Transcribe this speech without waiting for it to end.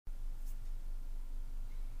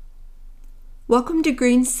Welcome to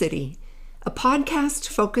Green City, a podcast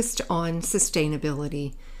focused on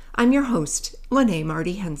sustainability. I'm your host, Lene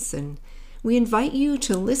Marty Henson. We invite you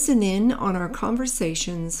to listen in on our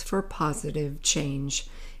conversations for positive change.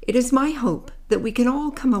 It is my hope that we can all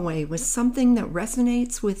come away with something that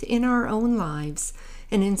resonates within our own lives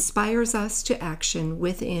and inspires us to action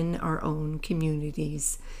within our own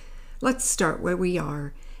communities. Let's start where we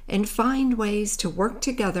are and find ways to work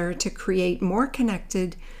together to create more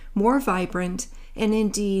connected, more vibrant, and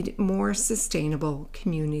indeed more sustainable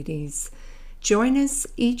communities. Join us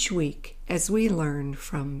each week as we learn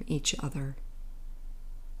from each other.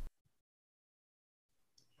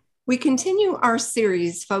 We continue our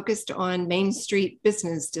series focused on Main Street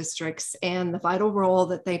business districts and the vital role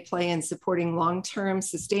that they play in supporting long-term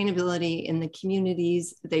sustainability in the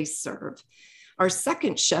communities they serve. Our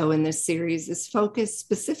second show in this series is focused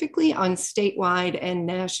specifically on statewide and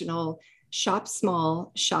national Shop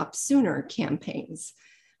Small, Shop Sooner campaigns.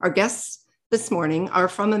 Our guests this morning are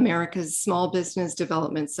from America's Small Business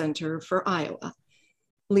Development Center for Iowa.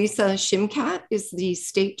 Lisa Shimkat is the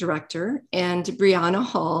state director and Brianna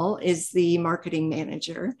Hall is the marketing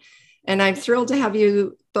manager. And I'm thrilled to have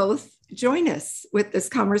you both join us with this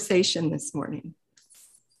conversation this morning.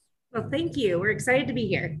 Well, thank you. We're excited to be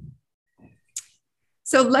here.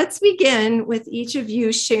 So let's begin with each of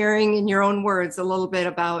you sharing in your own words a little bit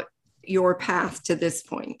about your path to this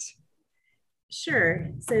point. Sure.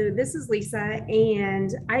 So this is Lisa,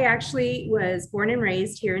 and I actually was born and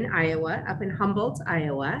raised here in Iowa, up in Humboldt,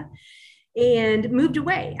 Iowa, and moved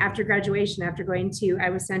away after graduation, after going to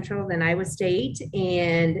Iowa Central, then Iowa State,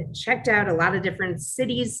 and checked out a lot of different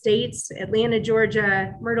cities, states, Atlanta,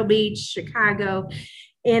 Georgia, Myrtle Beach, Chicago,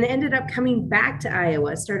 and ended up coming back to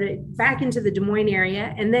Iowa, started back into the Des Moines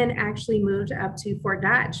area, and then actually moved up to Fort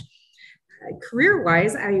Dodge.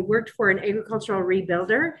 Career-wise, I worked for an agricultural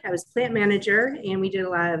rebuilder. I was plant manager, and we did a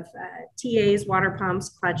lot of TAs, water pumps,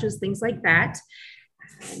 clutches, things like that.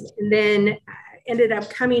 And then ended up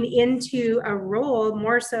coming into a role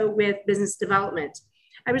more so with business development.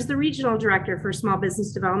 I was the regional director for small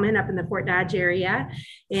business development up in the Fort Dodge area,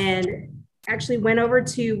 and actually went over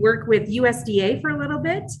to work with USDA for a little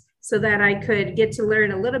bit, so that I could get to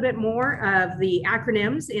learn a little bit more of the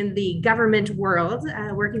acronyms in the government world,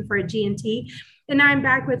 working for a G&T. And now I'm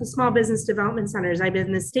back with the Small Business Development Centers. I've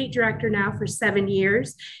been the state director now for 7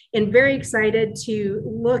 years and very excited to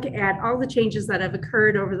look at all the changes that have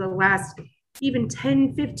occurred over the last even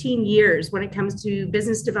 10, 15 years when it comes to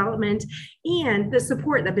business development and the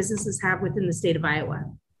support that businesses have within the state of Iowa.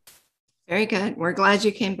 Very good. We're glad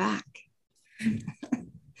you came back.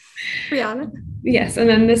 Brianna? Yes, and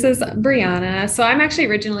then this is Brianna. So I'm actually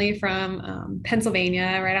originally from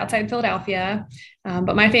Pennsylvania, right outside Philadelphia,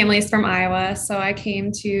 but my family is from Iowa. So I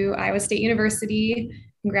came to Iowa State University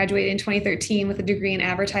and graduated in 2013 with a degree in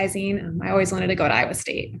advertising. I always wanted to go to Iowa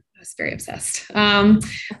State. I was very obsessed. From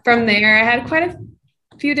there, I had quite a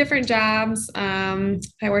few different jobs. I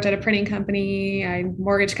worked at a printing company, a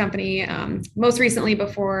mortgage company. Most recently,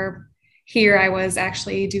 before here, I was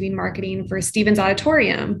actually doing marketing for Stevens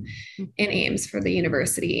Auditorium in Ames for the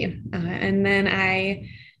university. And then I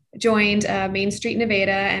joined Main Street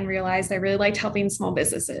Nevada and realized I really liked helping small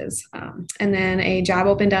businesses. And then a job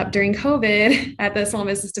opened up during COVID at the Small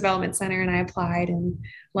Business Development Center, and I applied and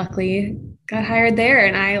luckily got hired there.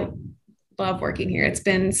 And I love working here. It's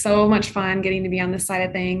been so much fun getting to be on this side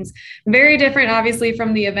of things. Very different, obviously,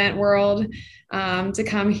 from the event world. To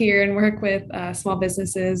come here and work with small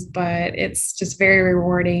businesses, but it's just very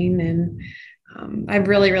rewarding, and I've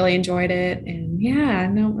really, really enjoyed it. And yeah,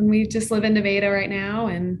 no, and we just live in Nevada right now,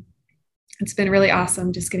 and it's been really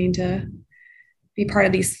awesome just getting to be part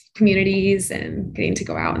of these communities and getting to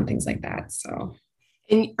go out and things like that. So,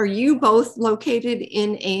 and are you both located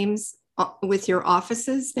in Ames with your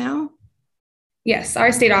offices now? Yes,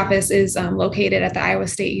 our state office is located at the Iowa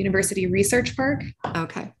State University Research Park.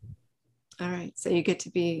 Okay. All right. So you get to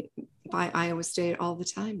be by Iowa State all the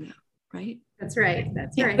time now, right? That's right.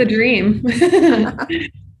 That's right. The dream.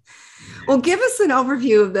 Well, give us an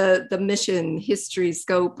overview of the mission, history,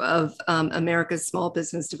 scope of America's Small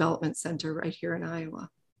Business Development Center right here in Iowa.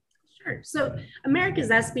 Sure. So America's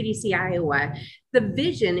SBDC Iowa, the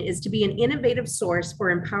vision is to be an innovative source for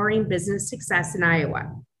empowering business success in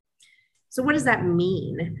Iowa. So what does that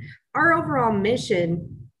mean? Our overall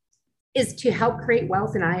mission is to help create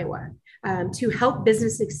wealth in Iowa. To help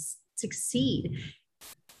business succeed.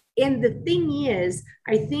 And the thing is,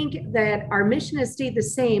 I think that our mission has stayed the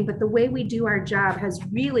same, but the way we do our job has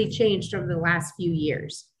really changed over the last few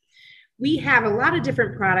years. We have a lot of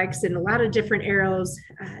different products and a lot of different arrows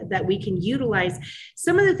that we can utilize.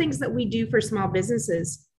 Some of the things that we do for small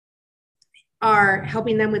businesses are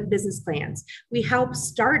helping them with business plans. We help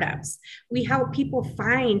startups. We help people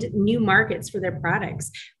find new markets for their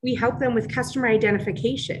products. We help them with customer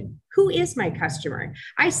identification. Who is my customer?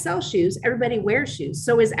 I sell shoes. Everybody wears shoes.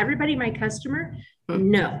 So is everybody my customer?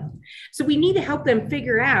 No. So we need to help them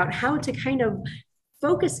figure out how to kind of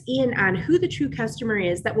focus in on who the true customer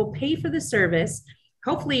is that will pay for the service,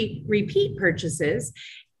 hopefully repeat purchases.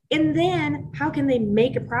 And then how can they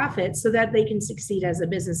make a profit so that they can succeed as a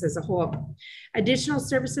business as a whole? Additional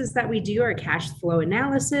services that we do are cash flow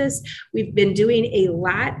analysis. We've been doing a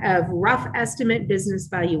lot of rough estimate business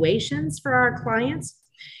valuations for our clients.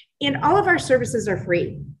 And all of our services are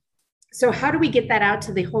free. So how do we get that out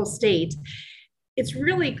to the whole state? It's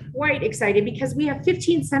really quite exciting because we have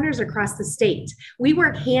 15 centers across the state. We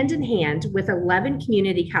work hand in hand with 11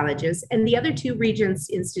 community colleges and the other 2 Regents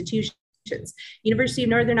institutions. University of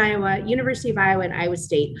Northern Iowa, University of Iowa, and Iowa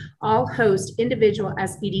State all host individual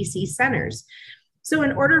SBDC centers. So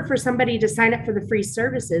in order for somebody to sign up for the free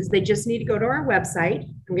services, they just need to go to our website.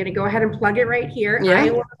 I'm going to go ahead and plug it right here,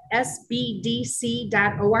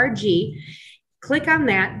 iowasbdc.org. Click on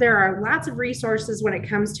that. There are lots of resources when it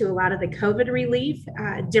comes to a lot of the COVID relief,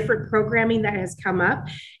 different programming that has come up,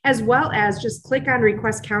 as well as just click on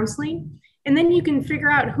request counseling, and then you can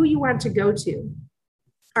figure out who you want to go to.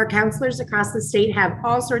 Our counselors across the state have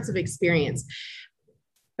all sorts of experience,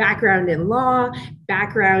 background in law,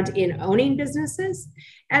 background in owning businesses,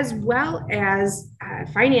 as well as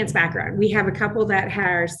finance background. We have a couple that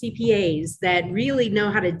are CPAs that really know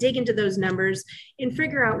how to dig into those numbers and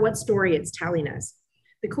figure out what story it's telling us.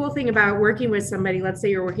 The cool thing about working with somebody, let's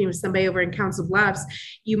say you're working with somebody over in Council Bluffs,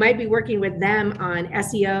 you might be working with them on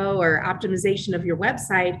SEO or optimization of your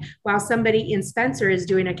website while somebody in Spencer is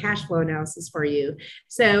doing a cash flow analysis for you.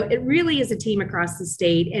 So it really is a team across the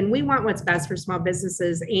state, and we want what's best for small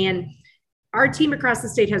businesses. And our team across the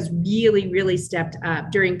state has really stepped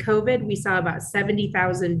up. During COVID, we saw about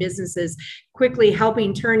 70,000 businesses quickly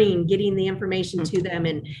turning, getting the information to them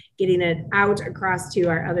and getting it out across to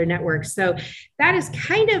our other networks. So that is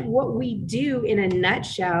kind of what we do in a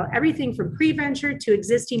nutshell, everything from pre-venture to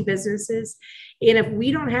existing businesses. And if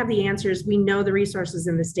we don't have the answers, we know the resources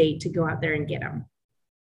in the state to go out there and get them.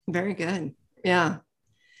 Very good. Yeah.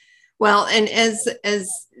 Well, and as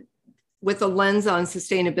with a lens on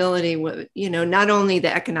sustainability, not only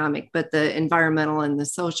the economic, but the environmental and the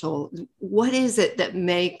social, what is it that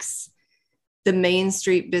makes the Main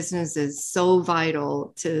Street businesses so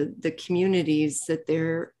vital to the communities that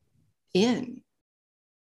they're in?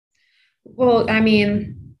 Well, I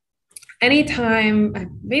mean,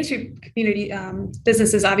 anytime Main Street community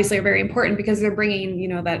businesses obviously are very important because they're bringing,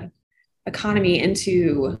 that economy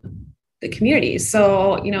into the community.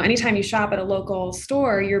 So, anytime you shop at a local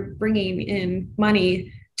store, you're bringing in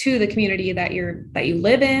money to the community that you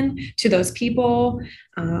live in, to those people,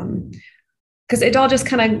 because it all just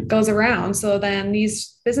kind of goes around. So then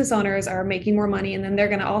these business owners are making more money, and then they're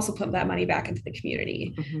going to also put that money back into the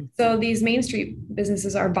community. Mm-hmm. So these Main Street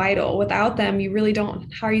businesses are vital. Without them, you really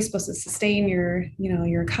don't. How are you supposed to sustain your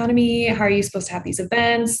economy? How are you supposed to have these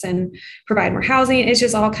events and provide more housing? It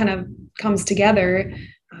just all kind of comes together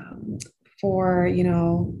for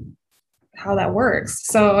how that works.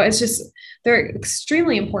 So it's just, they're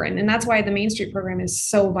extremely important. And that's why the Main Street program is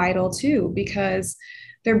so vital too, because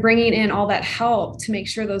they're bringing in all that help to make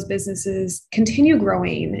sure those businesses continue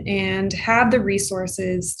growing and have the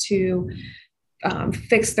resources to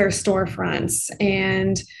fix their storefronts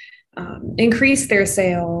and increase their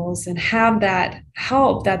sales and have that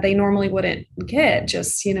help that they normally wouldn't get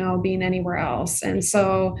just, being anywhere else. And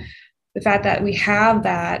so the fact that we have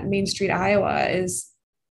that Main Street Iowa is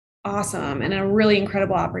awesome and a really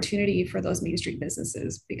incredible opportunity for those Main Street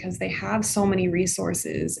businesses because they have so many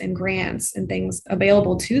resources and grants and things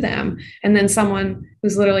available to them. And then someone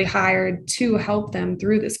who's literally hired to help them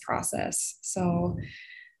through this process. So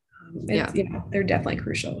they're definitely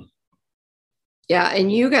crucial. Yeah.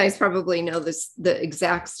 And you guys probably know the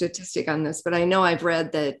exact statistic on this, but I know I've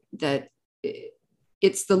read that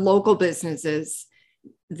it's the local businesses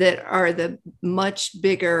that are the much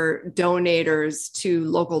bigger donators to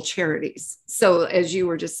local charities. So as you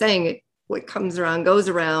were just saying, what comes around goes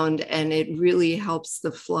around, and it really helps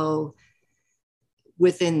the flow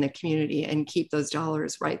within the community and keep those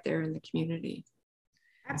dollars right there in the community.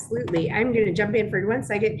 Absolutely. I'm going to jump in for 1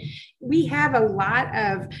 second. We have a lot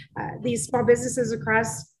of these small businesses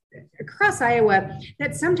across Iowa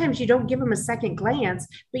that sometimes you don't give them a second glance,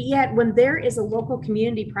 but yet when there is a local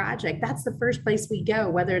community project, that's the first place we go,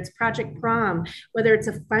 whether it's Project Prom, whether it's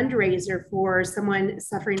a fundraiser for someone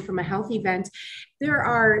suffering from a health event. There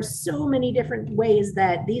are so many different ways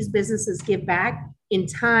that these businesses give back. in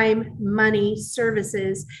time, money,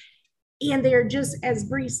 services, and they're just, as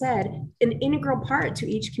Bree said, an integral part to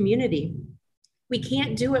each community. We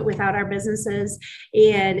can't do it without our businesses,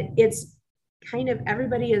 and it's kind of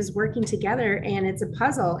everybody is working together, and it's a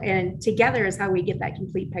puzzle, and together is how we get that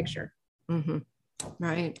complete picture. Mm-hmm.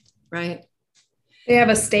 Right. They have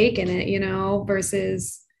a stake in it,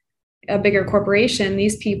 versus a bigger corporation.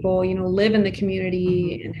 These people, live in the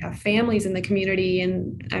community and have families in the community.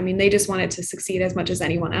 And I mean, they just want it to succeed as much as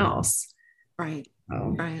anyone else. Right.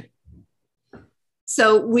 Oh. Right.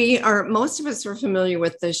 So most of us are familiar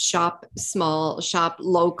with the shop small, shop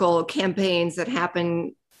local campaigns that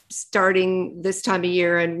happen starting this time of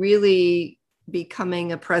year and really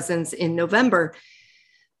becoming a presence in November.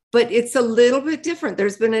 But it's a little bit different.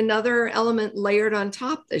 There's been another element layered on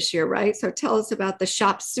top this year, right? So tell us about the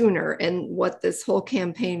Shop Sooner and what this whole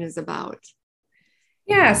campaign is about.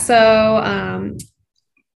 Yeah, so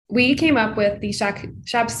we came up with the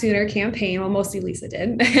Shop Sooner campaign. Well, mostly Lisa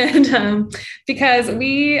did. And because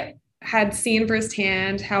we had seen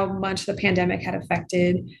firsthand how much the pandemic had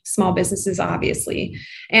affected small businesses, obviously.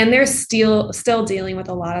 And they're still dealing with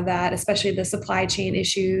a lot of that, especially the supply chain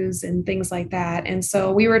issues and things like that. And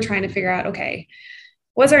so we were trying to figure out, okay,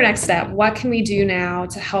 what's our next step? What can we do now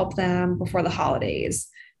to help them before the holidays,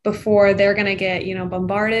 before they're going to get,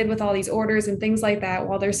 bombarded with all these orders and things like that,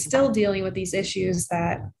 while they're still dealing with these issues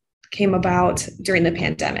that came about during the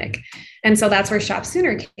pandemic. And so that's where Shop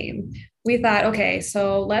Sooner came. We thought, okay,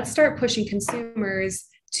 so let's start pushing consumers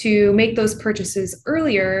to make those purchases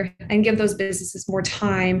earlier and give those businesses more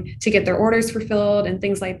time to get their orders fulfilled and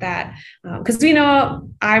things like that. Because we know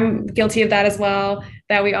I'm guilty of that as well,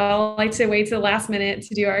 that we all like to wait to the last minute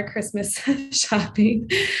to do our Christmas shopping.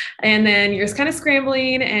 And then you're just kind of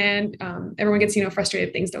scrambling and everyone gets, frustrated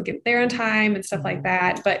if things don't get there on time and stuff like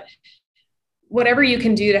that. But whatever you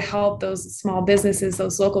can do to help those small businesses,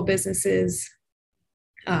 those local businesses,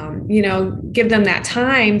 give them that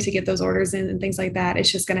time to get those orders in and things like that.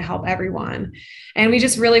 It's just going to help everyone. And we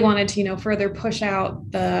just really wanted to, further push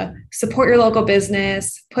out the support your local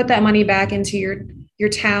business, put that money back into your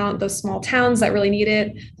town, those small towns that really need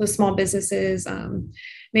it, those small businesses,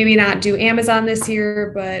 maybe not do Amazon this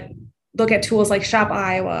year, but look at tools like Shop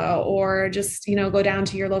Iowa, or just, go down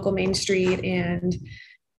to your local Main Street and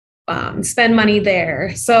spend money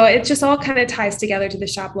there. So it just all kind of ties together to the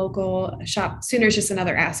Shop Local. Shop Sooner is just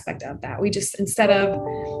another aspect of that. We just, instead of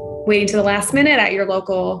waiting to the last minute at your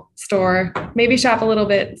local store, maybe shop a little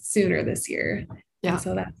bit sooner this year. Yeah. And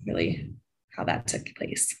so that's really how that took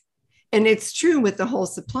place. And it's true with the whole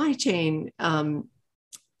supply chain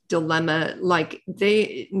dilemma. Like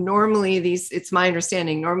it's my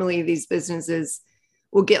understanding, normally these businesses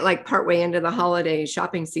will get like partway into the holiday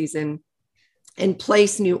shopping season and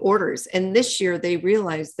place new orders. And this year they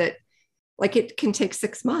realized that it can take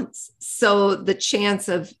 6 months. So the chance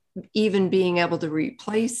of even being able to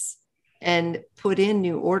replace and put in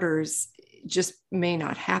new orders just may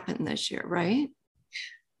not happen this year, right?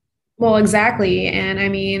 Well, exactly. And I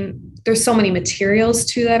mean, there's so many materials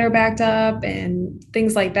too that are backed up and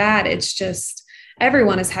things like that. It's just,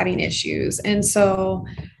 everyone is having issues. And so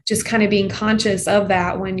just kind of being conscious of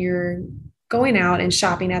that when you're going out and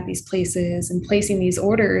shopping at these places and placing these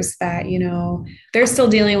orders, that, they're still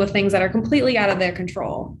dealing with things that are completely out of their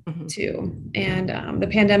control too. And the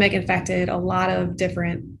pandemic affected a lot of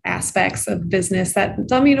different aspects of business that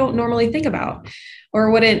some you don't normally think about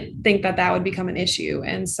or wouldn't think that would become an issue.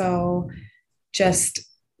 And so just,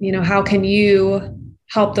 how can you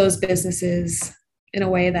help those businesses in a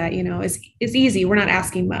way that, is easy? We're not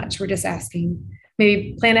asking much. We're just asking,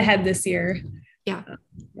 maybe plan ahead this year. Yeah.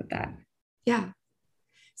 With that. Yeah.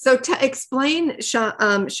 So to explain Shop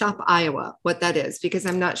Iowa, what that is, because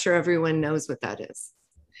I'm not sure everyone knows what that is.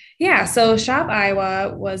 Yeah. So Shop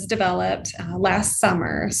Iowa was developed last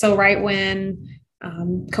summer. So right when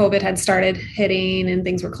COVID had started hitting and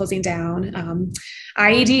things were closing down,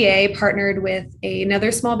 IEDA partnered with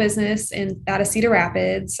another small business out of Cedar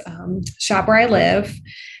Rapids, Shop Where I Live.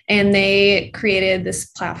 And they created this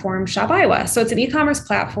platform, Shop Iowa. So it's an e-commerce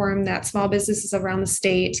platform that small businesses around the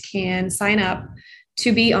state can sign up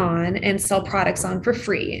to be on and sell products on for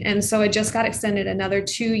free. And so it just got extended another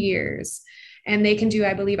 2 years. And they can do,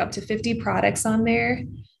 I believe, up to 50 products on there.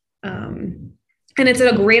 And it's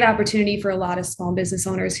a great opportunity for a lot of small business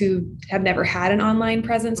owners who have never had an online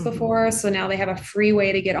presence before. So now they have a free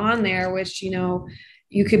way to get on there, which,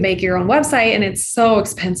 you could make your own website and it's so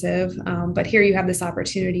expensive. But here you have this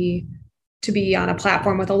opportunity to be on a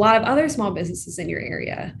platform with a lot of other small businesses in your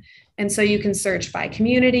area. And so you can search by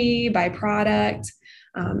community, by product.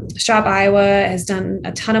 Shop Iowa has done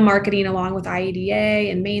a ton of marketing along with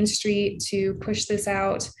IEDA and Main Street to push this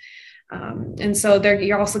out. And so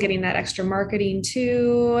you're also getting that extra marketing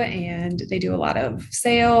too, and they do a lot of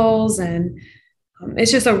sales, and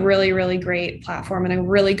it's just a really, really great platform and a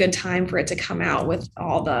really good time for it to come out with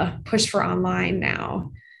all the push for online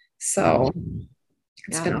now. So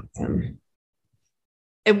it's been awesome.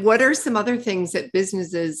 And what are some other things that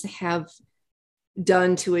businesses have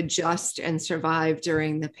done to adjust and survive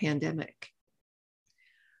during the pandemic?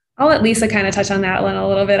 I'll let Lisa kind of touch on that one a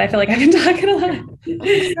little bit. I feel like I've been talking a lot.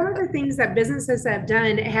 Some of the things that businesses have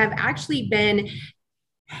done have actually been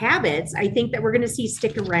habits, I think, that we're going to see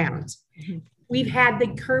stick around. Mm-hmm. We've had the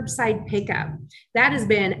curbside pickup. That has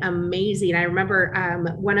been amazing. I remember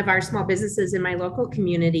one of our small businesses in my local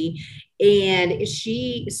community, and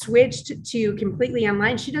she switched to completely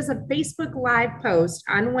online. She does a Facebook Live post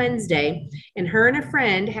on Wednesday, and her and a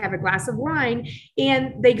friend have a glass of wine,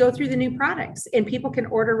 and they go through the new products, and people can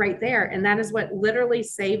order right there. And that is what literally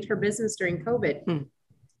saved her business during COVID.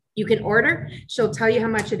 You can order. She'll tell you how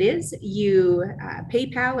much it is. You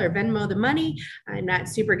PayPal or Venmo the money. I'm not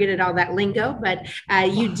super good at all that lingo, but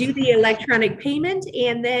you do the electronic payment,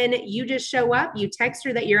 and then you just show up. You text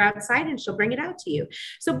her that you're outside, and she'll bring it out to you.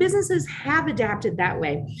 So businesses have adapted that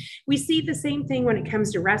way. We see the same thing when it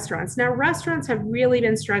comes to restaurants. Now, restaurants have really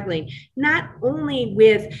been struggling, not only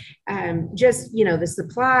with just the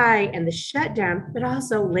supply and the shutdown, but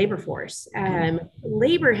also labor force.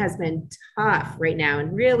 Labor has been tough right now,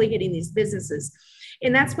 and really hitting these businesses.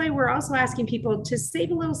 And that's why we're also asking people to save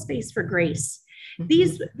a little space for grace.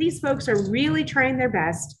 These folks are really trying their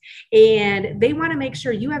best, and they want to make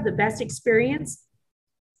sure you have the best experience.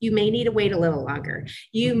 You may need to wait a little longer.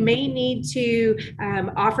 You may need to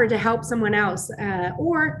offer to help someone else.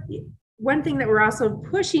 Or one thing that we're also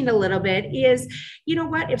pushing a little bit is, you know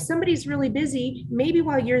what, if somebody's really busy, maybe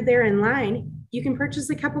while you're there in line, you can purchase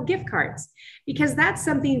a couple gift cards, because that's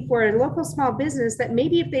something for a local small business that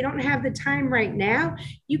maybe if they don't have the time right now,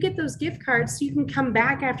 you get those gift cards so you can come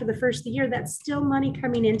back after the first of the year. That's still money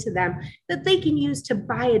coming into them that they can use to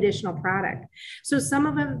buy additional product. So some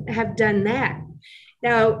of them have done that.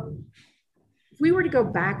 Now, if we were to go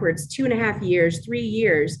backwards 2.5 years, 3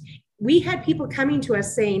 years, we had people coming to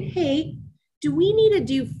us saying, hey, do we need to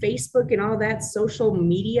do Facebook and all that social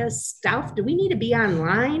media stuff? Do we need to be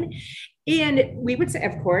online? And we would say,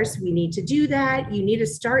 of course, we need to do that. You need to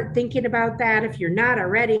start thinking about that if you're not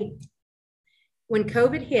already. When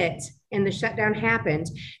COVID hit and the shutdown happened,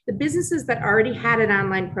 the businesses that already had an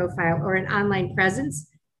online profile or an online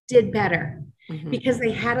presence did better because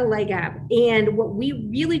they had a leg up. And what we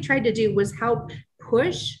really tried to do was help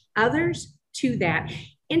push others to that.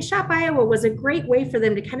 And Shop Iowa was a great way for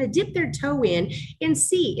them to kind of dip their toe in and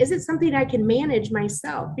see, is it something I can manage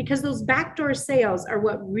myself? Because those backdoor sales are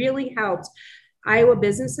what really helped Iowa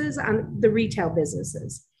businesses on the retail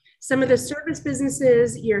businesses. Some of the service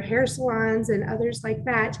businesses, your hair salons and others like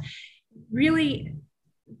that, really,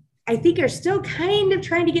 I think are still kind of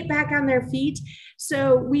trying to get back on their feet.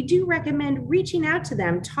 So we do recommend reaching out to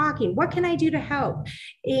them, talking, what can I do to help?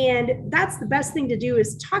 And that's the best thing to do,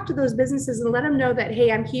 is talk to those businesses and let them know that,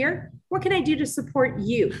 hey, I'm here. What can I do to support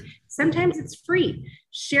you? Sometimes it's free.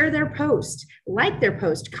 Share their post, like their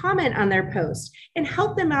post, comment on their post, and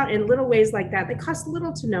help them out in little ways like that. They cost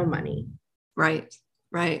little to no money. Right,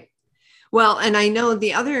 right. Well, and I know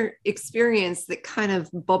the other experience that kind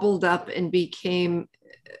of bubbled up and became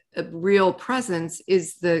a real presence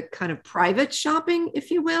is the kind of private shopping,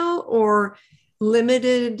 if you will, or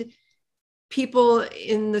limited people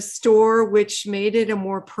in the store, which made it a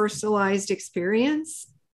more personalized experience.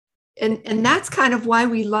 And that's kind of why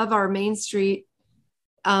we love our Main Street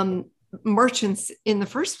merchants in the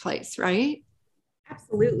first place, right?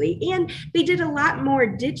 Absolutely. And they did a lot more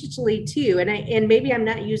digitally too. And maybe I'm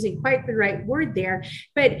not using quite the right word there,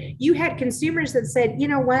 but you had consumers that said, you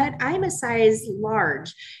know what, I'm a size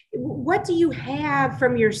large. What do you have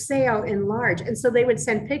from your sale in large? And so they would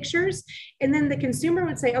send pictures, and then the consumer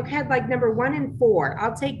would say, okay, I'd like number 1 and 4.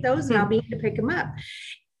 I'll take those and I'll be here to pick them up.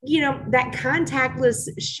 You know, that contactless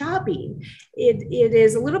shopping, it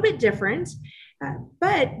is a little bit different.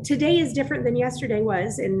 But today is different than yesterday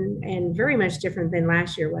was, and very much different than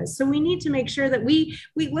last year was. So we need to make sure that we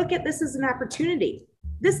look at this as an opportunity.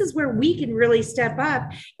 This is where we can really step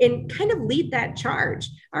up and kind of lead that charge.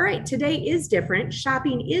 All right, today is different.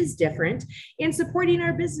 Shopping is different, and supporting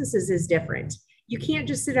our businesses is different. You can't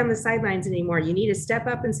just sit on the sidelines anymore. You need to step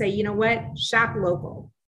up and say, you know what, shop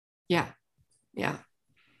local. Yeah, yeah.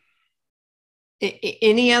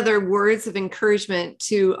 Any other words of encouragement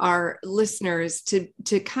to our listeners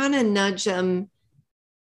to kind of nudge them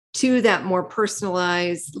to that more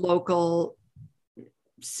personalized, local,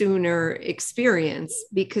 sooner experience,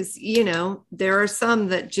 because, you know, there are some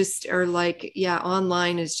that just are like, yeah,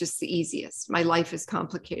 online is just the easiest. My life is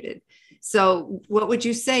complicated. So what would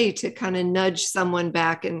you say to kind of nudge someone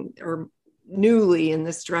back or newly in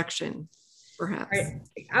this direction, perhaps? All right.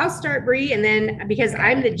 I'll start, Bree, and then because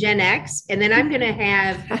I'm the Gen X, and then I'm going to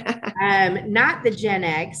have not the Gen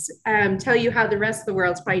X tell you how the rest of the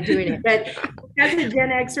world's probably doing it. But as a Gen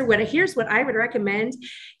Xer, here's what I would recommend: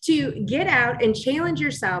 to get out and challenge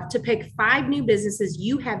yourself to pick 5 new businesses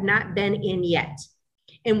you have not been in yet.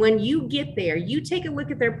 And when you get there, you take a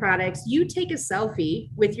look at their products, you take a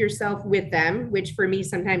selfie with yourself with them, which for me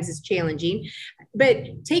sometimes is challenging,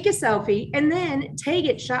 but take a selfie and then tag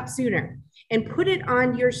it Shop Sooner and put it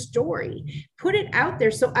on your story. Put it out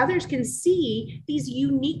there so others can see these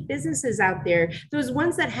unique businesses out there, those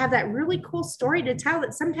ones that have that really cool story to tell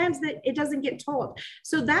that sometimes that it doesn't get told.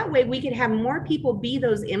 So that way we can have more people be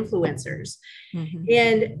those influencers. Mm-hmm.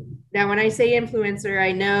 And now when I say influencer,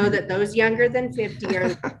 I know that those younger than 50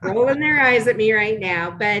 are rolling their eyes at me right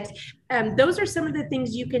now, but those are some of the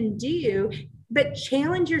things you can do. But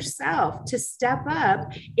challenge yourself to step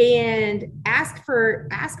up and ask for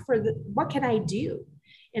what can I do?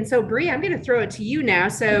 And so, Bree, I'm going to throw it to you now.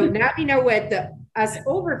 So now we know what us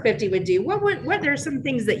over 50 would do. What are some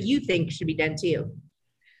things that you think should be done too?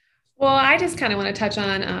 Well, I just kind of want to touch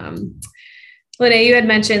on, Lene, you had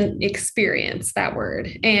mentioned experience, that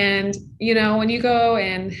word. And, you know, when you go,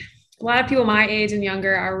 and a lot of people my age and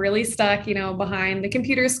younger are really stuck, you know, behind the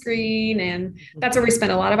computer screen. And that's where we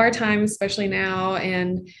spend a lot of our time, especially now.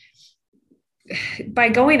 And by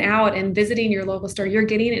going out and visiting your local store, you're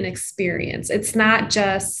getting an experience. It's not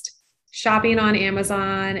just shopping on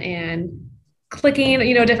Amazon and clicking,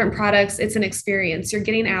 you know, different products. It's an experience. You're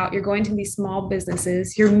getting out, you're going to these small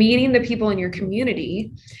businesses, you're meeting the people in your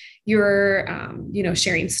community. You're, you know,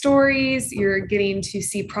 sharing stories, you're getting to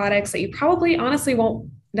see products that you probably honestly won't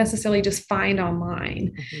necessarily just find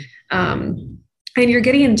online. And you're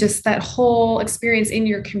getting just that whole experience in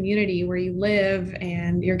your community where you live,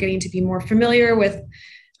 and you're getting to be more familiar with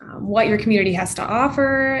what your community has to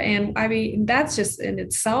offer. And I mean, that's just in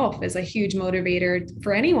itself is a huge motivator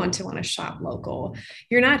for anyone to want to shop local.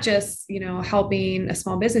 You're not just, you know, helping a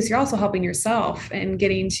small business, you're also helping yourself and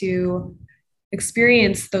getting to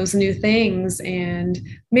experience those new things and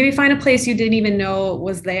maybe find a place you didn't even know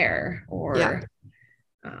was there. Or yeah.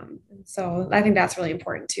 So I think that's really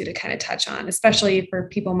important too, to kind of touch on, especially for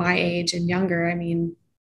people my age and younger. I mean,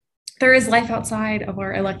 there is life outside of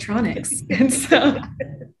our electronics. And so,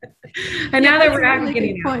 and now that we're out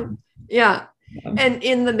getting out. Yeah. And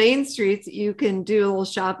in the main streets, you can do a little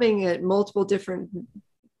shopping at multiple different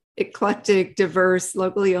eclectic, diverse,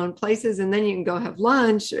 locally owned places. And then you can go have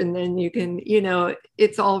lunch, and then you can, you know,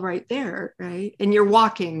 it's all right there. Right. And you're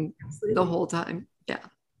walking the whole time. Yeah.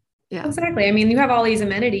 Yeah, exactly. I mean, you have all these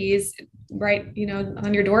amenities right, you know,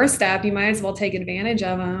 on your doorstep. You might as well take advantage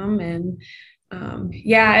of them. And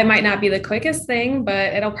yeah, it might not be the quickest thing,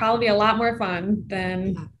 but it'll probably be a lot more fun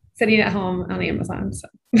than sitting at home on Amazon. So.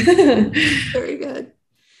 Very good.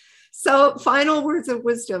 So, final words of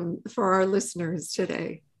wisdom for our listeners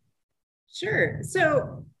today. Sure.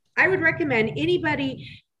 So I would recommend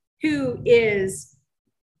anybody who is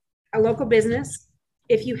a local business,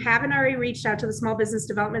 if you haven't already reached out to the Small Business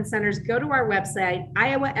Development Centers, go to our website,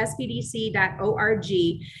 iowaspdc.org,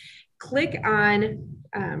 click on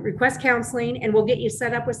request counseling, and we'll get you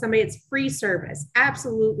set up with somebody. It's free service,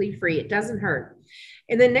 absolutely free. It doesn't hurt.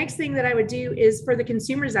 And the next thing that I would do is for the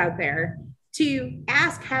consumers out there to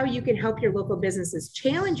ask how you can help your local businesses.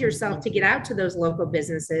 Challenge yourself to get out to those local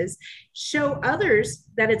businesses, show others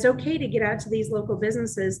that it's okay to get out to these local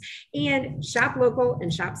businesses, and shop local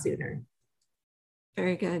and shop sooner.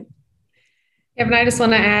 Very good. Yeah, but I just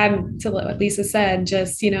want to add to what Lisa said,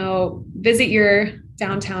 just, you know, visit your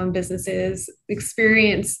downtown businesses,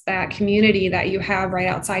 experience that community that you have right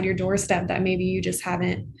outside your doorstep that maybe you just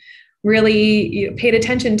haven't really paid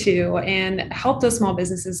attention to, and help those small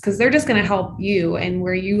businesses, because they're just going to help you and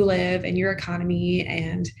where you live and your economy.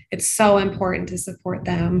 And it's so important to support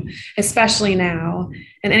them, especially now.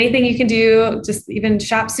 And anything you can do, just even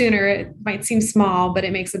shop sooner, it might seem small, but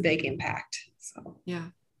it makes a big impact. So, yeah,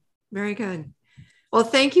 very good. Well,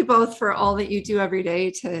 thank you both for all that you do every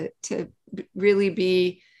day to really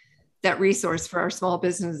be that resource for our small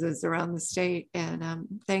businesses around the state. And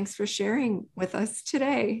thanks for sharing with us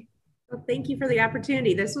today. Well, thank you for the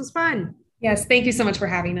opportunity. This was fun. Yes, thank you so much for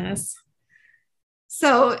having us.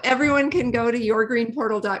 So everyone can go to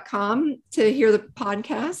yourgreenportal.com to hear the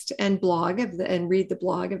podcast and blog and read the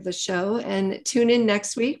blog of the show, and tune in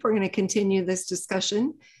next week. We're going to continue this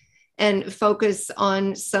discussion. and focus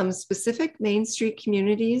on some specific Main Street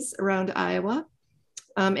communities around Iowa.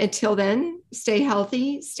 Until then, stay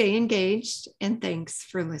healthy, stay engaged, and thanks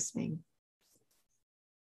for listening.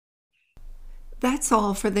 That's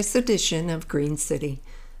all for this edition of Green City.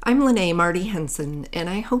 I'm Lene Marty Henson, and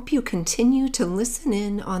I hope you continue to listen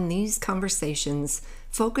in on these conversations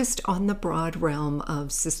focused on the broad realm of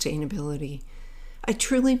sustainability. I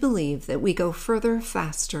truly believe that we go further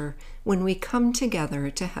faster when we come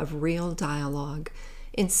together to have real dialogue,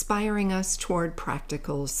 inspiring us toward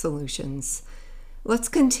practical solutions. Let's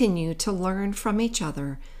continue to learn from each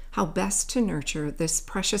other how best to nurture this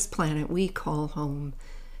precious planet we call home.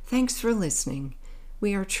 Thanks for listening.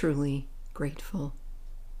 We are truly grateful.